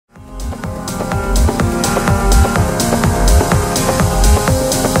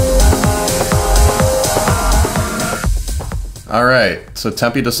All right, so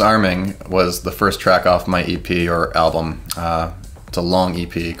Tempi Disarming was the first track off my EP or album. It's a long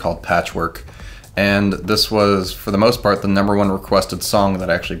EP called Patchwork, and this was, for the most part, the #1 requested song that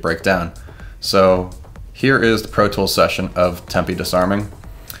I actually break down. So here is the Pro Tools session of Tempi Disarming.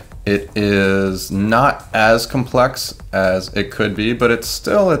 It is not as complex as it could be, but it's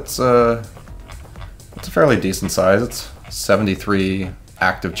a fairly decent size. It's 73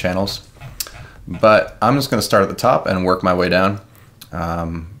 active channels. But I'm just going to start at the top and work my way down.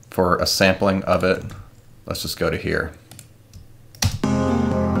 For a sampling of it, let's just go to here.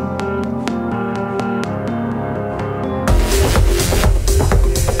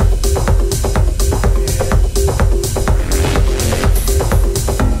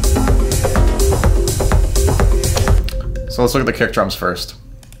 So let's look at the kick drums first.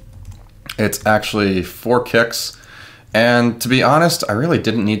 It's actually 4 kicks. And to be honest, I really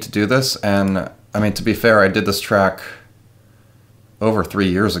didn't need to do this, and I mean, to be fair, I did this track over 3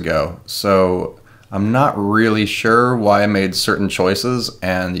 years ago, so I'm not really sure why I made certain choices,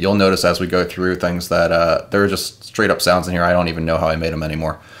 and you'll notice as we go through things that there are just straight up sounds in here I don't even know how I made them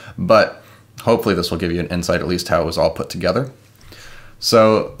anymore. But hopefully this will give you an insight at least how it was all put together.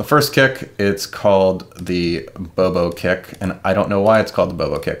 So the first kick, it's called the Bobo kick, and I don't know why it's called the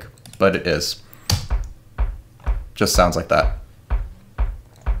Bobo kick, but it is. Just sounds like that.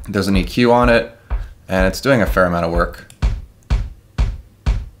 There's an EQ on it, and it's doing a fair amount of work.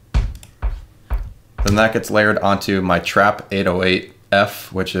 Then that gets layered onto my Trap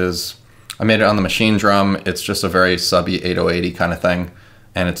 808F, which is, I made it on the machine drum. It's just a very subby 808y kind of thing,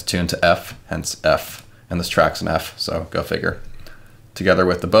 and it's tuned to F, hence F, and this track's an F, so go figure. Together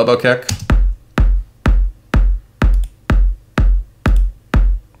with the Bobo kick.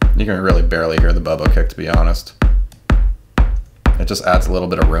 You can really barely hear the Bobo kick, to be honest. It just adds a little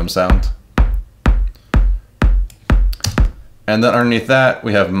bit of room sound. And then underneath that,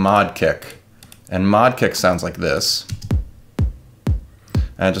 we have Mod Kick. And Mod Kick sounds like this.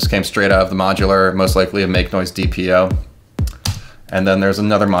 And it just came straight out of the modular, most likely a Make Noise DPO. And then there's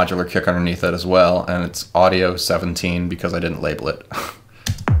another modular kick underneath it as well, and it's Audio 17 because I didn't label it.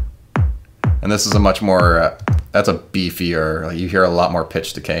 And this is a much more, that's a beefier, you hear a lot more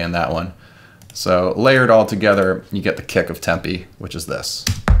pitch decay in that one. So layered all together, you get the kick of Tempi, which is this.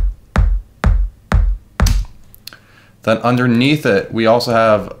 Then underneath it, we also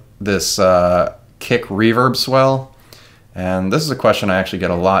have this kick reverb swell. And this is a question I actually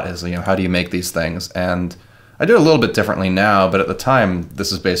get a lot is, how do you make these things? And I do it a little bit differently now, but at the time,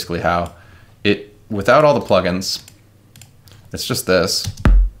 this is basically how. Without all the plugins, it's just this,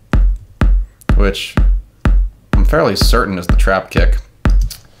 which I'm fairly certain is the trap kick.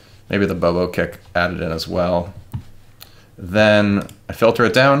 Maybe the Bobo kick added in as well. Then I filter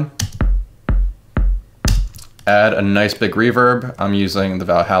it down, add a nice big reverb. I'm using the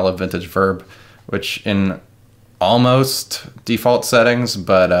Valhalla Vintage Verb, which in almost default settings,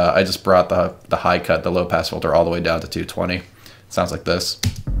 but I just brought the high cut, the low pass filter all the way down to 220. It sounds like this.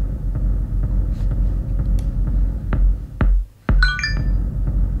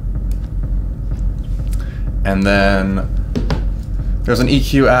 And then there's an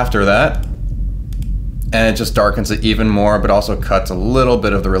EQ after that, and it just darkens it even more, but also cuts a little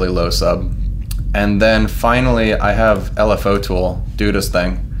bit of the really low sub. And then finally, I have LFO Tool do this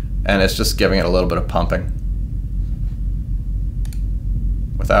thing, and it's just giving it a little bit of pumping.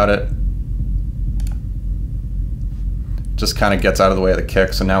 Without it, just kind of gets out of the way of the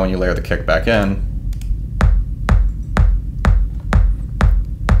kick, so now when you layer the kick back in,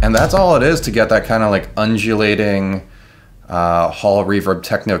 and that's all it is to get that kind of like undulating hall reverb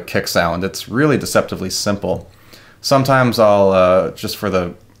techno kick sound. It's really deceptively simple. Sometimes I'll just for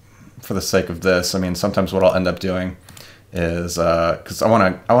the sake of this, I mean, sometimes what I'll end up doing is because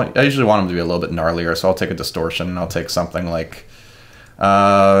I usually want them to be a little bit gnarlier, so I'll take a distortion and I'll take something like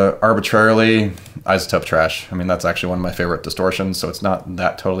arbitrarily Isotope Trash. I mean, that's actually one of my favorite distortions, so it's not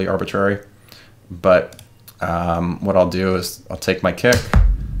that totally arbitrary. But what I'll do is I'll take my kick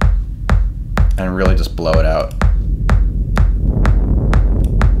and really just blow it out.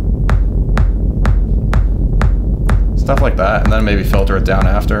 Stuff like that, and then maybe filter it down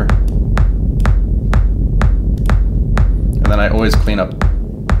after. And then I always clean up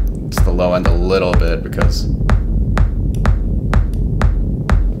just the low end a little bit because it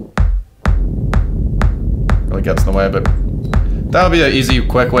really gets in the way, but that would be an easy,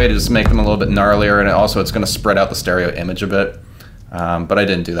 quick way to just make them a little bit gnarlier, and also it's going to spread out the stereo image a bit. But I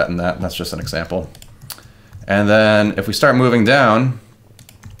didn't do that in that, and that's just an example. And then if we start moving down,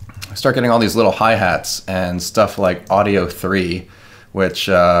 I start getting all these little hi-hats and stuff like Audio 3, which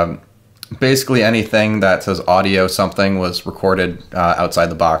basically anything that says audio something was recorded outside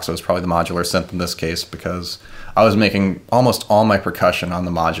the box. So it was probably the modular synth in this case, because I was making almost all my percussion on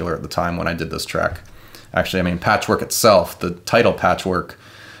the modular at the time when I did this track. Actually, I mean, Patchwork itself, the title Patchwork,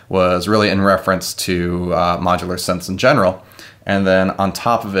 was really in reference to modular synths in general. And then on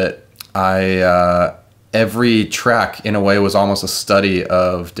top of it, every track in a way was almost a study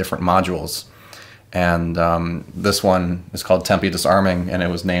of different modules. And this one is called Tempi Disarming, and it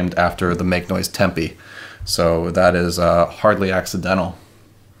was named after the make noise Tempi. So that is hardly accidental.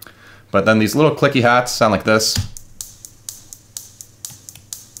 But then these little clicky hats sound like this.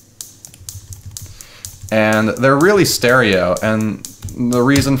 And they're really stereo, and the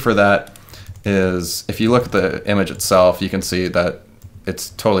reason for that is if you look at the image itself, you can see that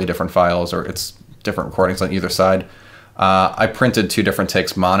it's totally different files, or it's different recordings on either side. I printed 2 different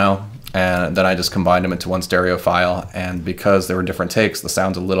takes mono, and then I just combined them into one stereo file, and because they were different takes, the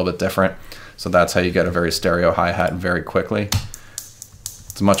sound's a little bit different. So that's how you get a very stereo hi-hat very quickly.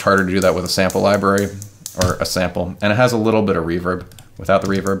 It's much harder to do that with a sample library, or a sample, and it has a little bit of reverb without the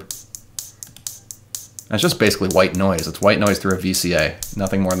reverb. And it's just basically white noise. It's white noise through a VCA,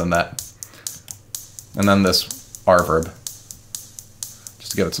 nothing more than that. And then this R-verb,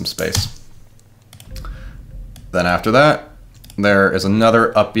 just to give it some space. Then after that, there is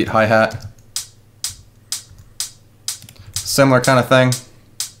another upbeat hi-hat. Similar kind of thing.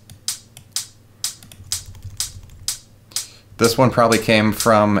 This one probably came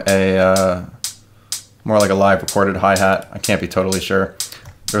from a more like a live recorded hi-hat. I can't be totally sure.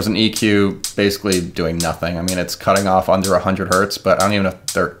 There's an EQ basically doing nothing. I mean, it's cutting off under 100 hertz, but I don't even know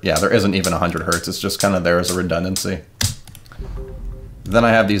if there isn't even 100 hertz. It's just kind of there as a redundancy. Then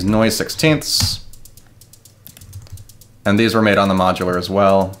I have these noise 16ths, and these were made on the modular as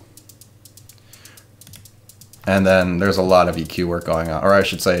well. And then there's a lot of EQ work going on, or I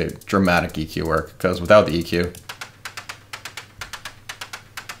should say dramatic EQ work, because without the EQ,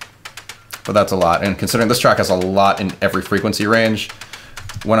 but that's a lot. And considering this track has a lot in every frequency range,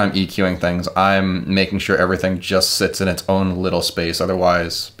 when I'm EQing things, I'm making sure everything just sits in its own little space.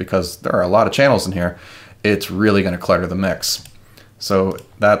 Otherwise, because there are a lot of channels in here, it's really going to clutter the mix. So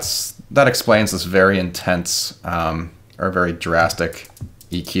that explains this very intense or very drastic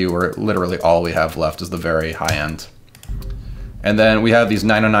EQ, where literally all we have left is the very high end. And then we have these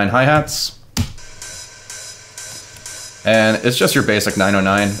 909 hi-hats. And it's just your basic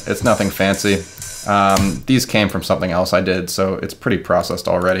 909. It's nothing fancy. These came from something else I did, so it's pretty processed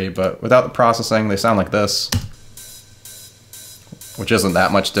already, but without the processing, they sound like this, which isn't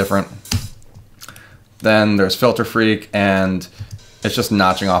that much different. Then there's Filter Freak, and it's just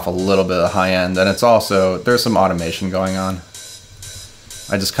notching off a little bit of the high end, and it's also, there's some automation going on.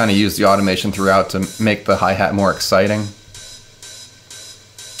 I just kind of use the automation throughout to make the hi-hat more exciting.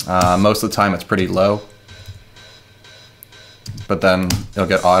 Most of the time it's pretty low, but then it'll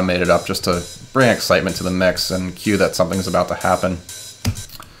get automated up just to bring excitement to the mix and cue that something's about to happen.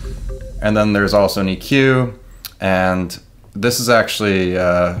 And then there's also an EQ, and this is actually,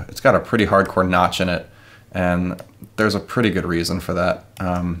 it's got a pretty hardcore notch in it, and there's a pretty good reason for that.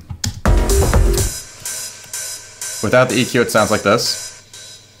 Without the EQ, it sounds like this.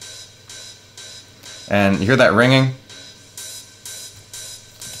 And you hear that ringing?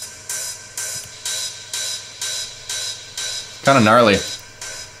 Kind of gnarly.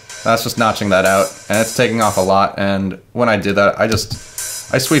 That's just notching that out, and it's taking off a lot. And when I did that, I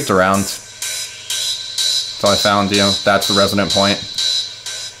sweeped around until I found, that's the resonant point,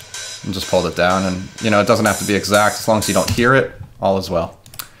 and just pulled it down. And it doesn't have to be exact. As long as you don't hear it, all is well.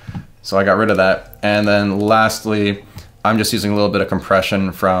 So I got rid of that. And then lastly, I'm just using a little bit of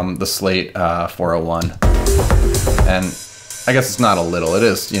compression from the Slate 401. And I guess it's not a little. It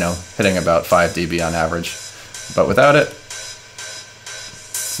is, hitting about 5 dB on average. But without it,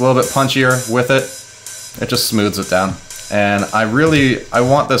 it's a little bit punchier. With it, it just smooths it down. And I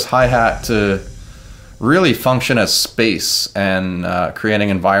want this hi-hat to really function as space and creating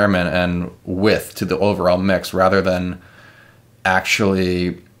environment and width to the overall mix, rather than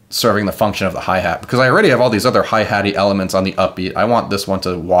actually serving the function of the hi-hat. Because I already have all these other hi-hatty elements on the upbeat. I want this one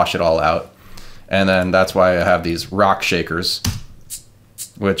to wash it all out. And then that's why I have these rock shakers,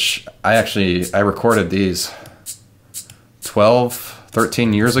 which I recorded these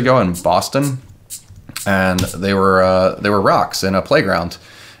 13 years ago in Boston, and they were rocks in a playground,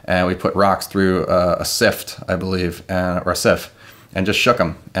 and we put rocks through a sift, I believe, or a sieve, and just shook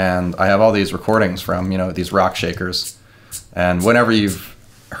them. And I have all these recordings from these rock shakers. And whenever you've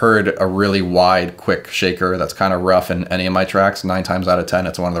heard a really wide, quick shaker that's kind of rough in any of my tracks, 9 times out of 10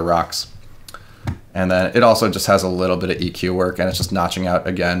 it's one of the rocks. And then it also just has a little bit of EQ work, and it's just notching out,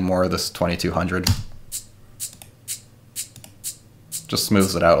 again, more of this 2200. Just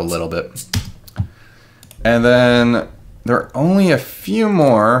smooths it out a little bit. And then there are only a few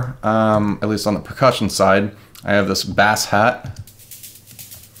more, at least on the percussion side. I have this bass hat,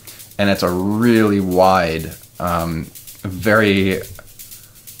 and it's a really wide, very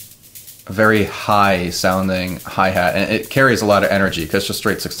high sounding hi-hat, and it carries a lot of energy because it's just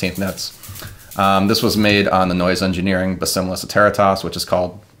straight 16th notes. This was made on the Noise Engineering Basimus Ateritas, which is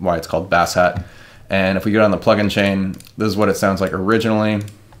why it's called Bass Hat. And if we go down the plugin chain, this is what it sounds like originally,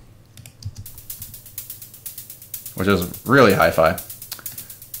 which is really hi-fi.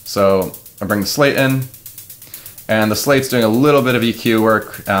 So I bring the slate in, and the slate's doing a little bit of EQ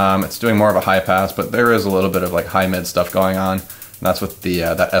work. It's doing more of a high pass, but there is a little bit of like high mid stuff going on. And that's with the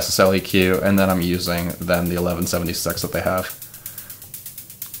that SSL EQ, and then I'm using then the 1176 that they have.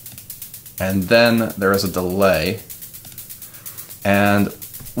 And then there is a delay, and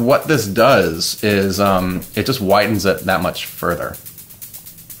what this does is it just widens it that much further.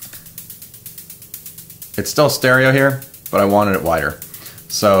 It's still stereo here, but I wanted it wider.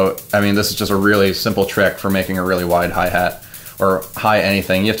 So, I mean, this is just a really simple trick for making a really wide hi-hat, or high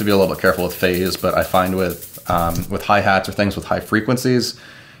anything. You have to be a little bit careful with phase, but I find with hi-hats or things with high frequencies,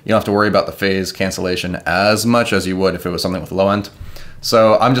 you don't have to worry about the phase cancellation as much as you would if it was something with low end.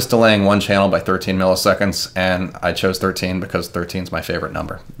 So I'm just delaying one channel by 13 milliseconds, and I chose 13 because 13 is my favorite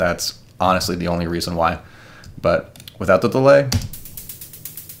number. That's honestly the only reason why. But without the delay,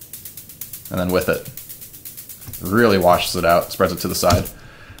 and then with it, really washes it out, spreads it to the side.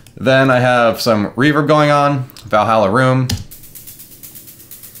 Then I have some reverb going on, Valhalla Room.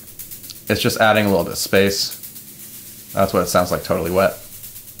 It's just adding a little bit of space. That's what it sounds like, totally wet.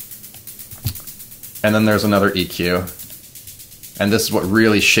 And then there's another EQ. And this is what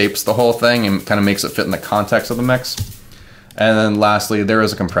really shapes the whole thing and kind of makes it fit in the context of the mix. And then lastly, there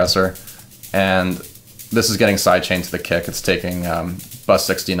is a compressor. And this is getting sidechained to the kick. It's taking bus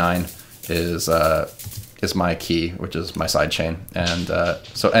 69 is my key, which is my sidechain. And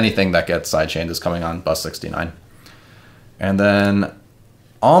so anything that gets sidechained is coming on bus 69. And then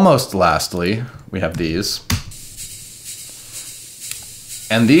almost lastly, we have these.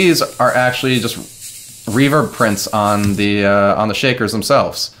 And these are actually just reverb prints on the shakers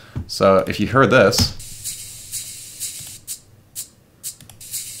themselves. So if you heard this,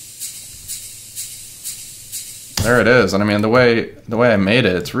 there it is. And I mean, the way I made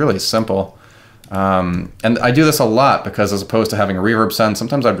it, it's really simple. And I do this a lot because as opposed to having a reverb send,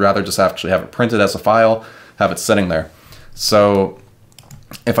 sometimes I'd rather just actually have it printed as a file, have it sitting there. So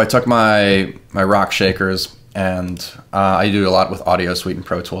if I took my rock shakers, and I do a lot with Audio Suite and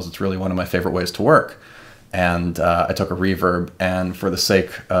Pro Tools, it's really one of my favorite ways to work. And I took a reverb, and for the sake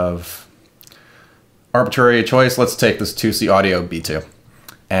of arbitrary choice, let's take this 2C Audio B2.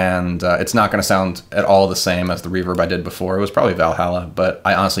 And it's not going to sound at all the same as the reverb I did before. It was probably Valhalla, but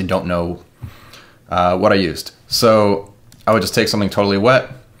I honestly don't know what I used. So I would just take something totally wet,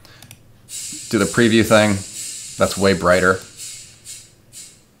 do the preview thing. That's way brighter.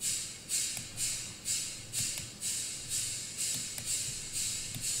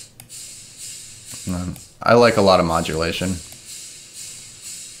 I like a lot of modulation.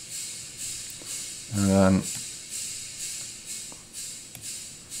 And then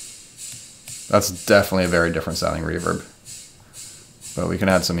that's definitely a very different sounding reverb. But we can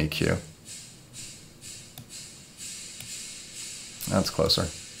add some EQ. That's closer.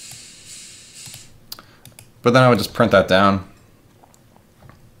 But then I would just print that down.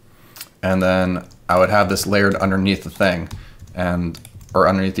 And then I would have this layered underneath the thing, or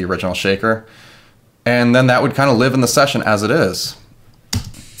underneath the original shaker. And then that would kind of live in the session as it is.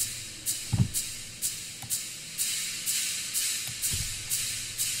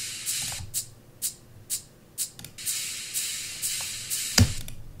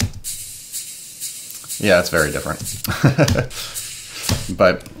 Yeah, it's very different.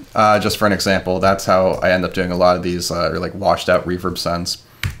 But just for an example, that's how I end up doing a lot of these like washed out reverb sends,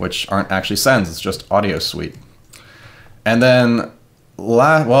 which aren't actually sends, it's just Audio Suite. And then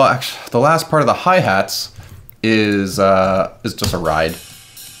actually, the last part of the hi-hats is just a ride.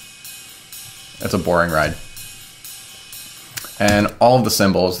 It's a boring ride. And all of the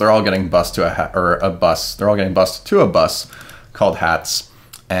cymbals, they're all getting bussed to a bus. They're all getting bussed to a bus called hats.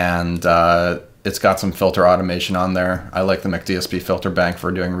 And it's got some filter automation on there. I like the McDSP filter bank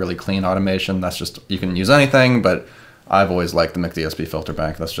for doing really clean automation. That's just, you can use anything, but I've always liked the McDSP filter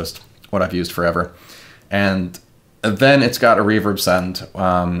bank. That's just what I've used forever. And then it's got a reverb send,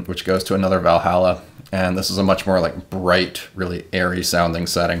 which goes to another Valhalla. And this is a much more like bright, really airy sounding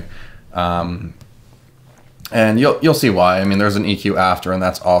setting. And you'll see why. I mean, there's an EQ after, and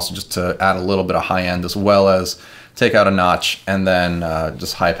that's also just to add a little bit of high end as well as take out a notch and then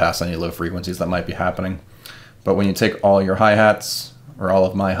just high pass any low frequencies that might be happening. But when you take all your hi-hats, or all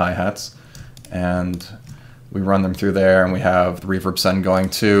of my hi-hats, and we run them through there, and we have the reverb send going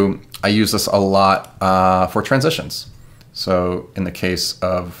too, I use this a lot for transitions. So in the case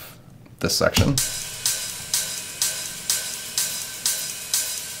of this section,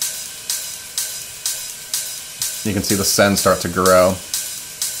 you can see the send start to grow.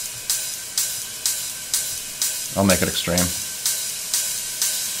 I'll make it extreme.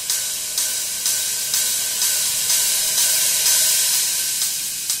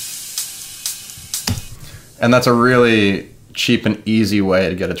 And that's a really cheap and easy way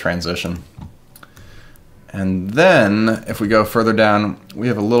to get a transition. And then if we go further down, we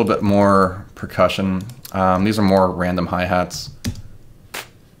have a little bit more percussion. These are more random hi-hats.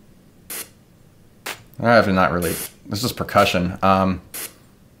 Not really. This is percussion.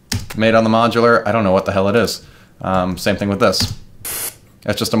 Made on the modular, I don't know what the hell it is. Same thing with this.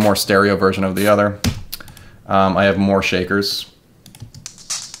 It's just a more stereo version of the other. I have more shakers.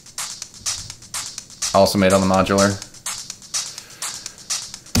 Also made on the modular.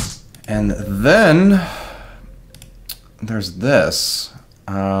 And then there's this.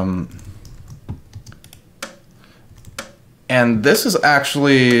 And this is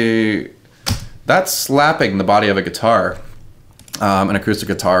actually, that's slapping the body of a guitar, an acoustic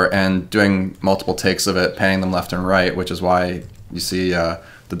guitar, and doing multiple takes of it, panning them left and right, which is why you see the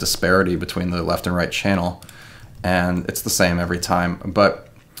disparity between the left and right channel. And it's the same every time. But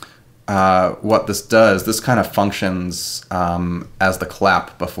what this does, this kind of functions as the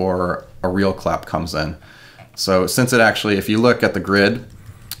clap before a real clap comes in. So since it actually, if you look at the grid,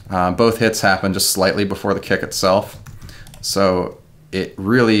 both hits happen just slightly before the kick itself. So it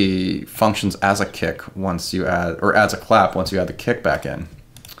really functions as a kick once you add, or as a clap once you add the kick back in.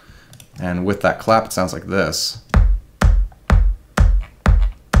 And with that clap, it sounds like this.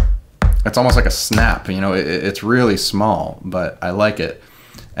 It's almost like a snap, you know, it's really small, but I like it.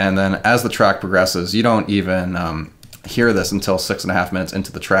 And then as the track progresses, you don't even hear this until 6.5 minutes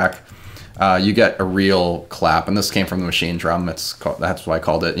into the track. You get a real clap, and this came from the machine drum. It's called, that's why I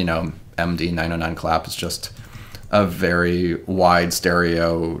called it, you know, MD 909 clap. It's just a very wide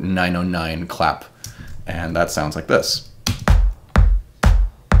stereo 909 clap, and that sounds like this.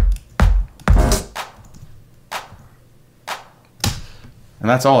 And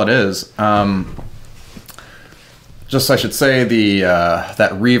that's all it is. Just I should say the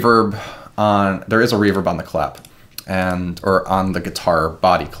that reverb on, there is a reverb on the clap, or on the guitar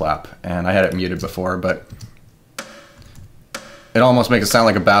body clap, and I had it muted before, but it almost makes it sound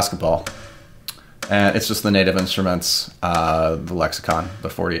like a basketball. And it's just the Native Instruments, the Lexicon, the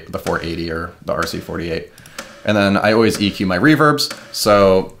 480 or the RC48. And then I always EQ my reverbs,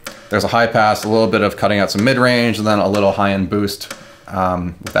 so there's a high pass, a little bit of cutting out some mid-range, and then a little high-end boost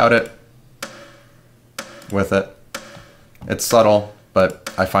without it, with it. It's subtle, but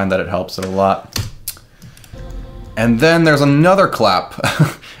I find that it helps it a lot. And then there's another clap,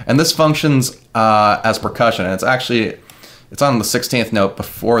 and this functions as percussion, and it's actually, it's on the 16th note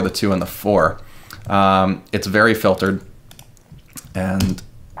before the 2 and the 4. It's very filtered, and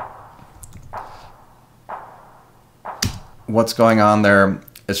what's going on there,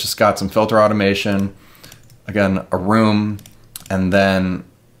 it's just got some filter automation, again, a room, and then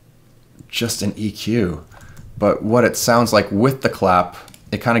just an EQ. But what it sounds like with the clap,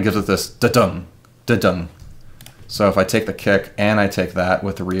 it kind of gives it this da-dung, da-dung. So if I take the kick and I take that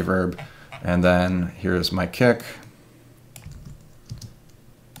with the reverb, and then here's my kick.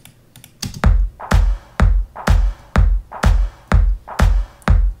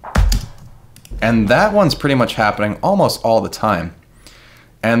 And that one's pretty much happening almost all the time.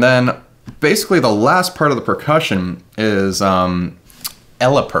 And then basically the last part of the percussion is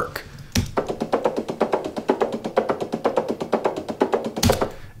Elaperk.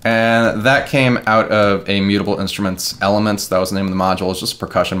 And that came out of a Mutable Instruments Elements. That was the name of the module. It's just a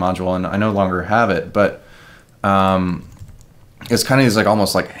percussion module, and I no longer have it, but it's kind of these like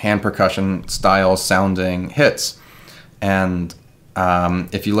almost like hand percussion style sounding hits. And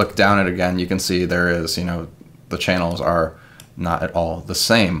if you look down at it again, you can see there is, you know, the channels are not at all the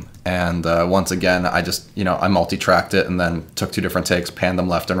same. And once again, I just, you know, I multi-tracked it and then took 2 different takes, panned them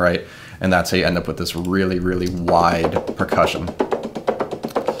left and right, and that's how you end up with this really, really wide percussion.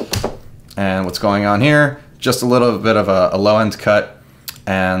 And what's going on here, just a little bit of a low-end cut,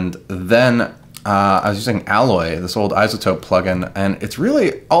 and then I was using Alloy, this old Isotope plugin, and it's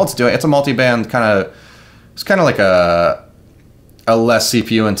really, all it's doing, it's a multi-band kind of, it's kind of like a a less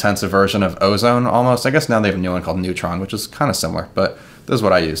CPU intensive version of Ozone almost. I guess now they have a new one called Neutron, which is kind of similar, but this is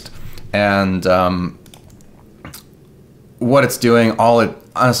what I used. And what it's doing,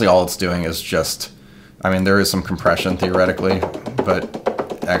 honestly, all it's doing is just, I mean, there is some compression theoretically,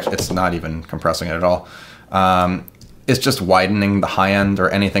 but actually it's not even compressing it at all. It's just widening the high end or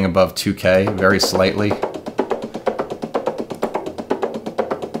anything above 2K very slightly.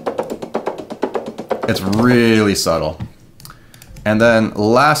 It's really subtle. And then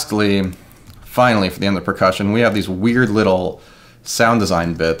lastly, finally, for the end of the percussion, we have these weird little sound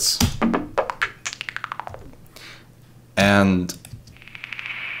design bits. And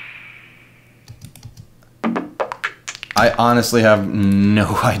I honestly have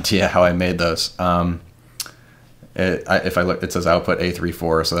no idea how I made those. If I look, it says output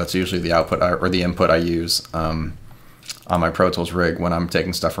A34, so that's usually the output or the input I use on my Pro Tools rig when I'm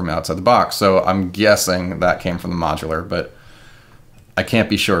taking stuff from outside the box. So I'm guessing that came from the modular, but I can't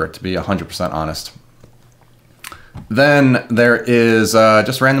be sure, to be 100% honest. Then there is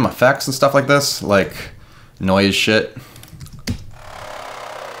just random effects and stuff like this, like noise shit.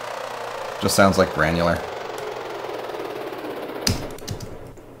 Just sounds like granular.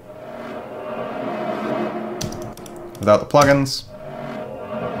 Without the plugins,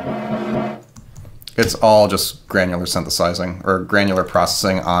 it's all just granular synthesizing or granular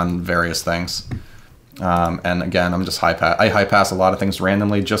processing on various things. And again, I'm just I high pass a lot of things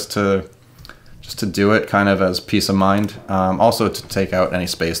randomly just to do it kind of as peace of mind. Also to take out any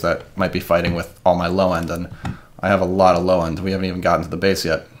space that might be fighting with all my low end, and I have a lot of low end. We haven't even gotten to the bass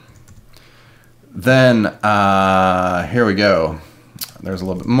yet. Then here we go. There's a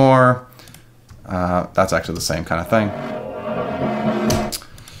little bit more. That's actually the same kind of thing.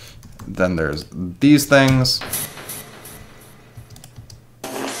 Then there's these things.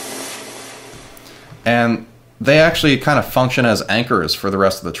 And they actually kind of function as anchors for the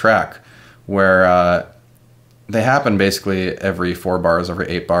rest of the track, where they happen basically every 4 bars, every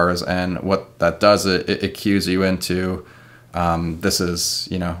 8 bars, and what that does, it cues you into this is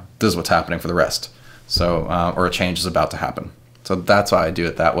what's happening for the rest. So, or a change is about to happen. So that's why I do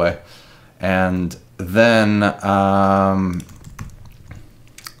it that way. And then I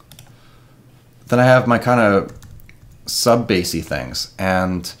have my kind of sub-bassy things,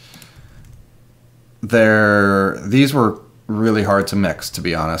 and these were really hard to mix, to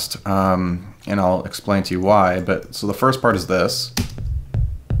be honest. And I'll explain to you why. But so the first part is this.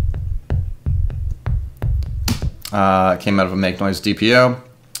 It came out of a Make Noise DPO,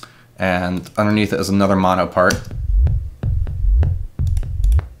 and underneath it is another mono part.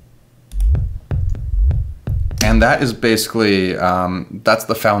 And that is basically, that's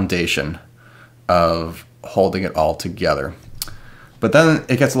the foundation of holding it all together. But then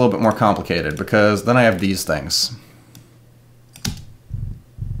it gets a little bit more complicated, because then I have these things,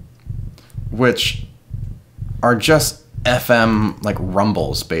 which are just FM like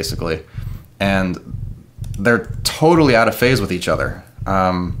rumbles, basically. And they're totally out of phase with each other.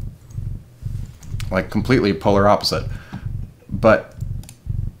 Like completely polar opposite. But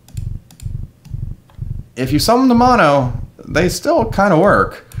if you sum them to mono, they still kind of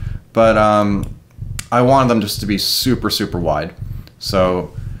work, but I wanted them just to be super, super wide.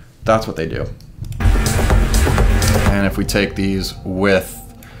 So that's what they do. And if we take these with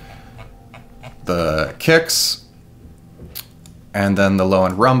the kicks and then the low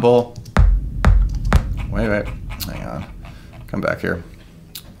end rumble, wait, hang on, come back here.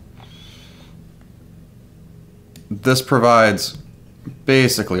 This provides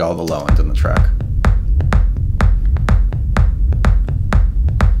basically all the low end in the track.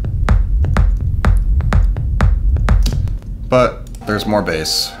 But there's more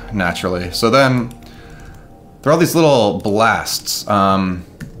bass, naturally. So then, there are all these little blasts, like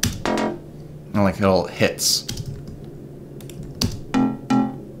little hits.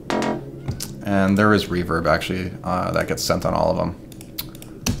 And there is reverb, actually, that gets sent on all of them.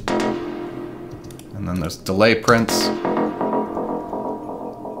 And then there's delay prints.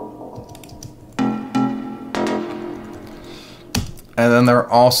 And then there are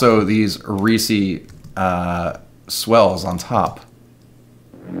also these Reese swells on top.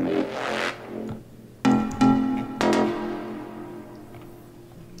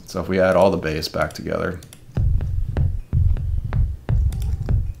 So if we add all the bass back together,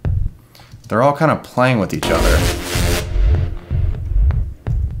 they're all kind of playing with each other.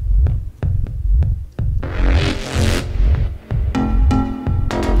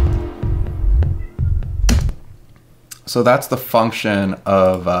 So that's the function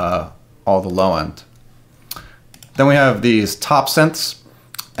of all the low end. Then we have these top synths,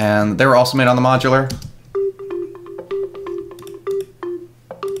 and they were also made on the modular.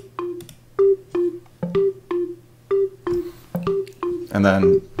 And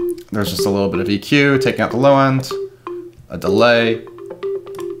then there's just a little bit of EQ, taking out the low end, a delay,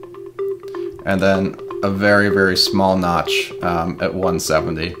 and then a very, very small notch at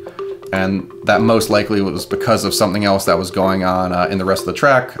 170. And that most likely was because of something else that was going on in the rest of the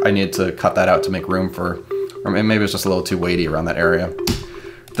track. I needed to cut that out to make room for, or maybe it's just a little too weighty around that area.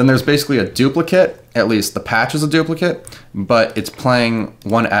 Then there's basically a duplicate, at least the patch is a duplicate, but it's playing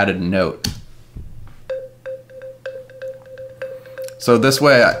one added note. So this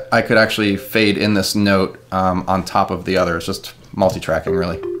way I could actually fade in this note on top of the other. It's just multi-tracking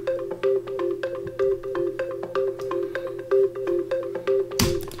really.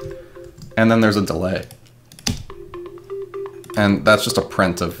 And then there's a delay. And that's just a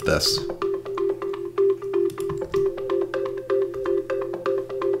print of this.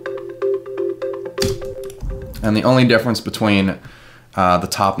 And the only difference between the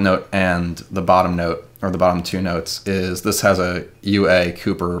top note and the bottom note, or the bottom two notes, is this has a UA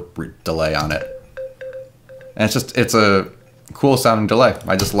Cooper delay on it. And it's a cool sounding delay.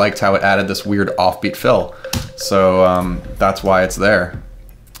 I just liked how it added this weird offbeat fill. So that's why it's there.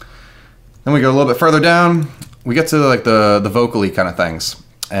 Then we go a little bit further down, we get to like the vocally kind of things.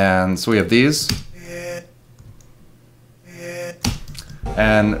 And so we have these.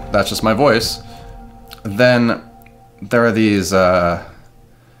 And that's just my voice. Then there are these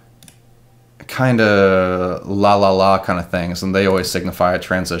kind of la la la kind of things, and they always signify a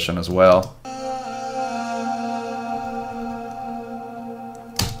transition as well.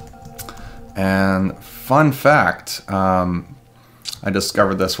 And fun fact, I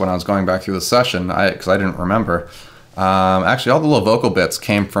discovered this when I was going back through the session, because I didn't remember. Actually, all the little vocal bits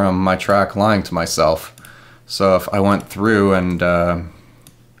came from my track Lying to Myself. So if I went through and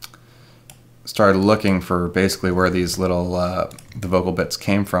started looking for basically where these little the vocal bits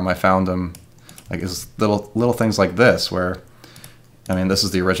came from, I found them like it's little things like this, where I mean, this is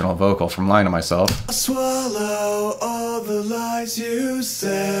the original vocal from Lying to Myself. I swallow all the lies you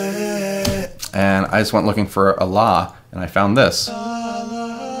say. And I just went looking for a la, and I found this.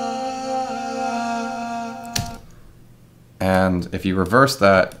 And if you reverse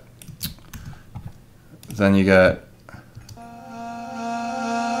that, then you get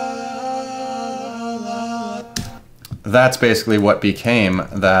that's basically what became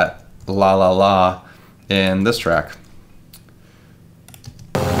that la la la in this track.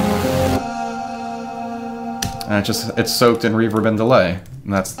 And it's soaked in reverb and delay.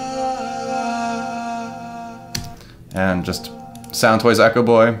 And that's and just Soundtoys Echo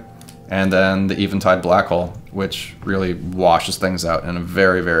Boy, and then the Eventide Black Hole, which really washes things out in a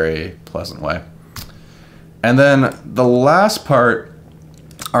very, very pleasant way. And then the last part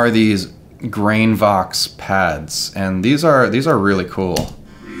are these grain vox pads, and these are really cool.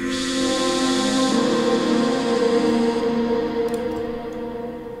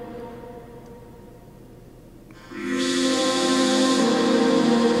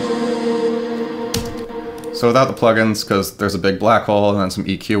 So without the plugins, because there's a big black hole and then some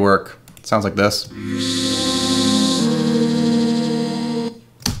EQ work, it sounds like this.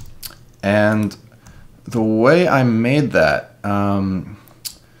 And the way I made that,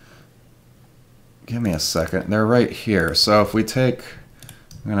 give me a second, they're right here. So if we take,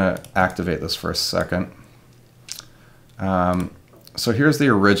 I'm gonna activate this for a second. So here's the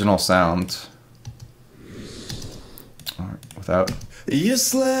original sound. Without. You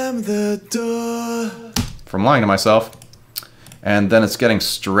slam the door. From Lying to Myself, and then it's getting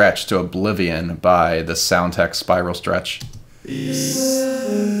stretched to oblivion by the Soundtech spiral stretch.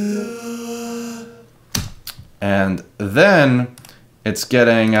 And then it's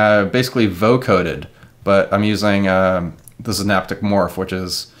getting basically vocoded, but I'm using the Synaptic Morph, which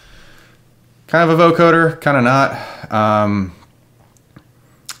is kind of a vocoder, kind of not.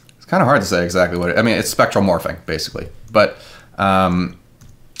 It's kind of hard to say exactly what I mean, it's spectral morphing, basically. But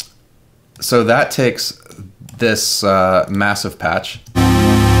so that takes this massive patch,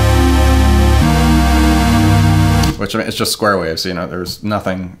 which I mean, it's just square waves, you know, there's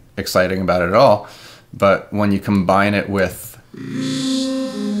nothing exciting about it at all. But when you combine it with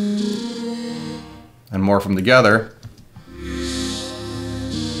and morph them together,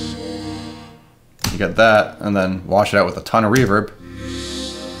 you get that, and then wash it out with a ton of reverb.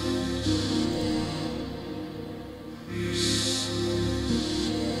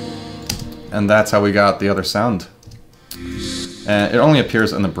 And that's how we got the other sound. And it only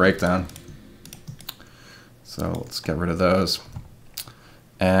appears in the breakdown. So let's get rid of those.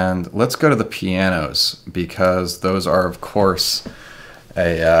 And let's go to the pianos, because those are, of course,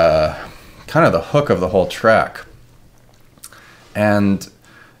 a kind of the hook of the whole track. And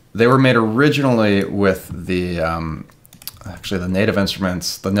they were made originally with the actually the native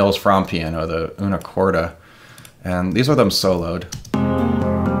instruments, the Nils Fromm piano, the una corda, and these are them soloed.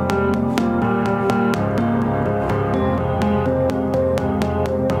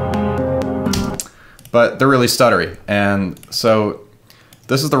 But they're really stuttery, and so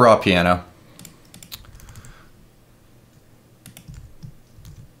this is the raw piano.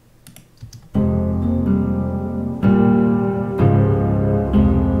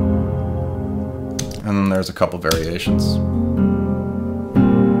 And then there's a couple variations.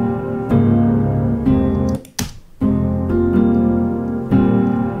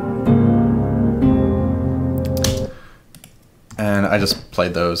 And I just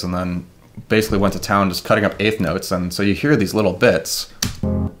played those and then basically went to town just cutting up eighth notes, and so you hear these little bits.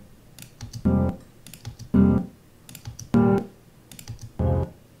 And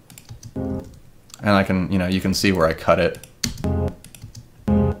I can, you can see where I cut it.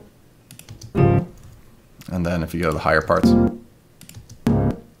 And then if you go to the higher parts.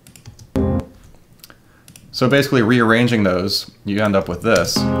 So basically rearranging those, you end up with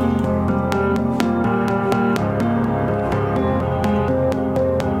this.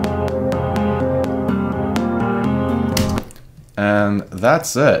 And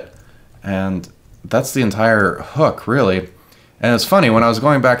that's it. And that's the entire hook, really. And it's funny, when I was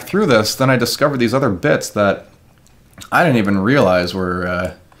going back through this, then I discovered these other bits that I didn't even realize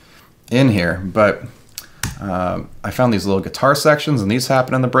were in here. But I found these little guitar sections, and these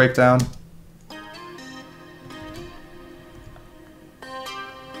happen in the breakdown.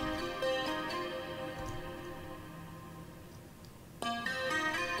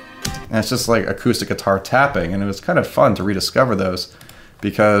 And it's just like acoustic guitar tapping, and it was kind of fun to rediscover those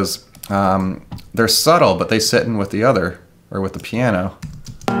because they're subtle, but they sit in with the other, or with the piano.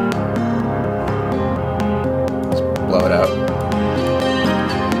 Let's blow it out.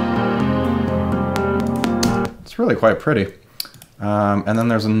 It's really quite pretty. And then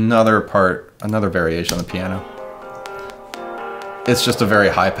there's another part, another variation on the piano. It's just a very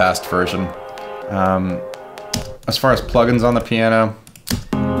high-passed version. As far as plugins on the piano,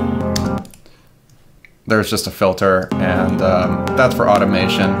 there's just a filter, and that's for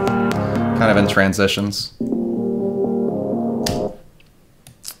automation, kind of in transitions.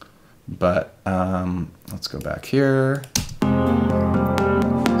 But let's go back here.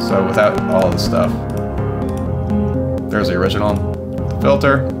 So without all the stuff, there's the original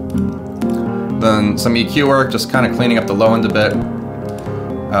filter. Then some EQ work, just kind of cleaning up the low end a bit.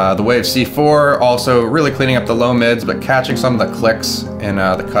 The Wave C4, also really cleaning up the low mids, but catching some of the clicks in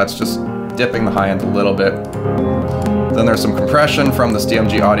the cuts, just dipping the high end a little bit. Then there's some compression from this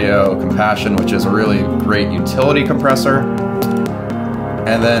DMG Audio Compassion, which is a really great utility compressor.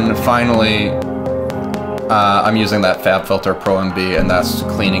 And then finally, I'm using that Fab Filter Pro MB, and that's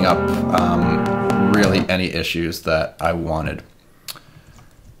cleaning up really any issues that I wanted.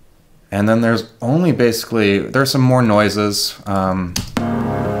 And then there's only basically, there's some more noises.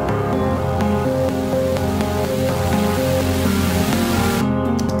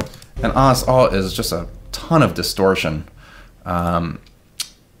 And honest, all is just a ton of distortion.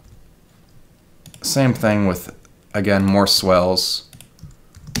 Same thing with, again, more swells.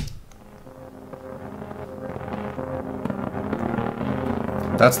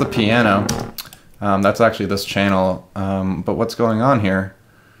 That's the piano. That's actually this channel. But what's going on here?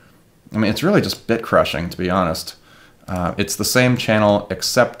 I mean, it's really just bit crushing, to be honest. It's the same channel,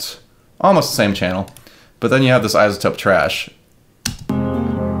 except almost the same channel. But then you have this isotope trash.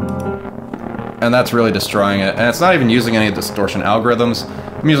 And that's really destroying it. And it's not even using any distortion algorithms.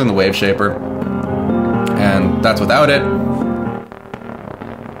 I'm using the wave shaper. And that's without it.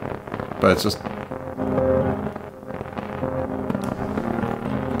 But it's just...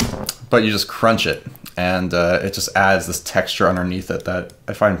 But you just crunch it. And it just adds this texture underneath it that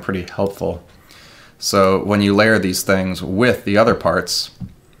I find pretty helpful. So when you layer these things with the other parts,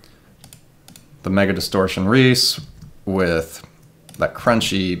 the Mega Distortion Reese with that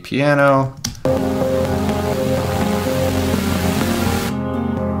crunchy piano,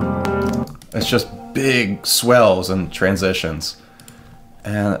 it's just big swells and transitions.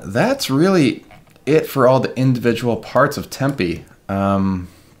 And that's really it for all the individual parts of Tempi.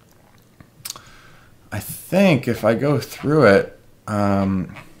 I think if I go through it,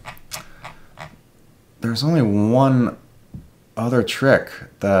 there's only one other trick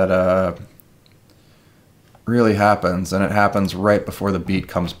that really happens, and it happens right before the beat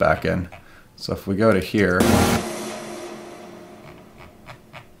comes back in. So if we go to here,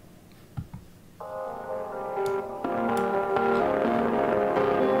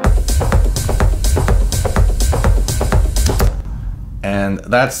 and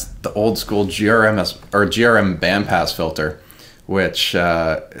that's the old school GRM bandpass filter, which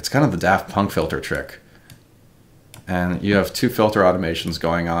it's kind of the Daft Punk filter trick. And you have two filter automations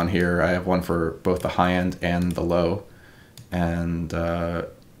going on here. I have one for both the high end and the low, and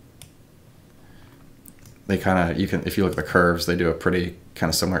they kind of, if you look at the curves, they do a pretty kind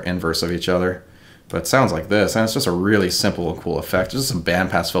of similar inverse of each other. But it sounds like this, and it's just a really simple and cool effect. It's just a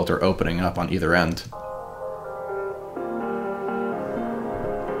bandpass filter opening up on either end.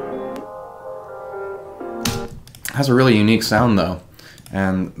 It has a really unique sound though,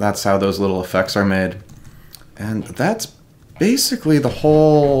 and that's how those little effects are made. And that's basically the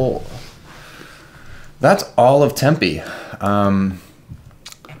whole, that's all of Tempi. I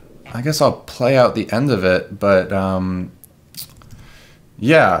guess I'll play out the end of it, but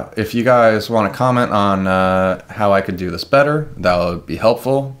yeah, if you guys want to comment on how I could do this better, that would be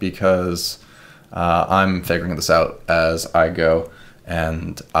helpful, because I'm figuring this out as I go,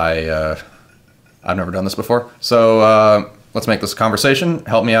 and I've never done this before. So let's make this a conversation.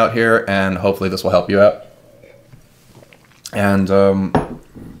 Help me out here, and hopefully this will help you out. And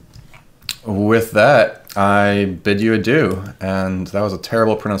with that, I bid you adieu. And that was a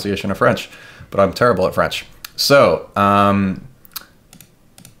terrible pronunciation of French, but I'm terrible at French. So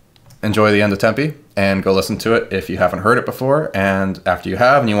enjoy the end of Tempi, and go listen to it if you haven't heard it before. And after you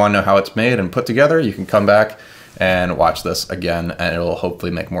have, and you want to know how it's made and put together, you can come back and watch this again, and it will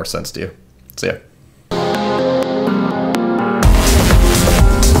hopefully make more sense to you. See ya.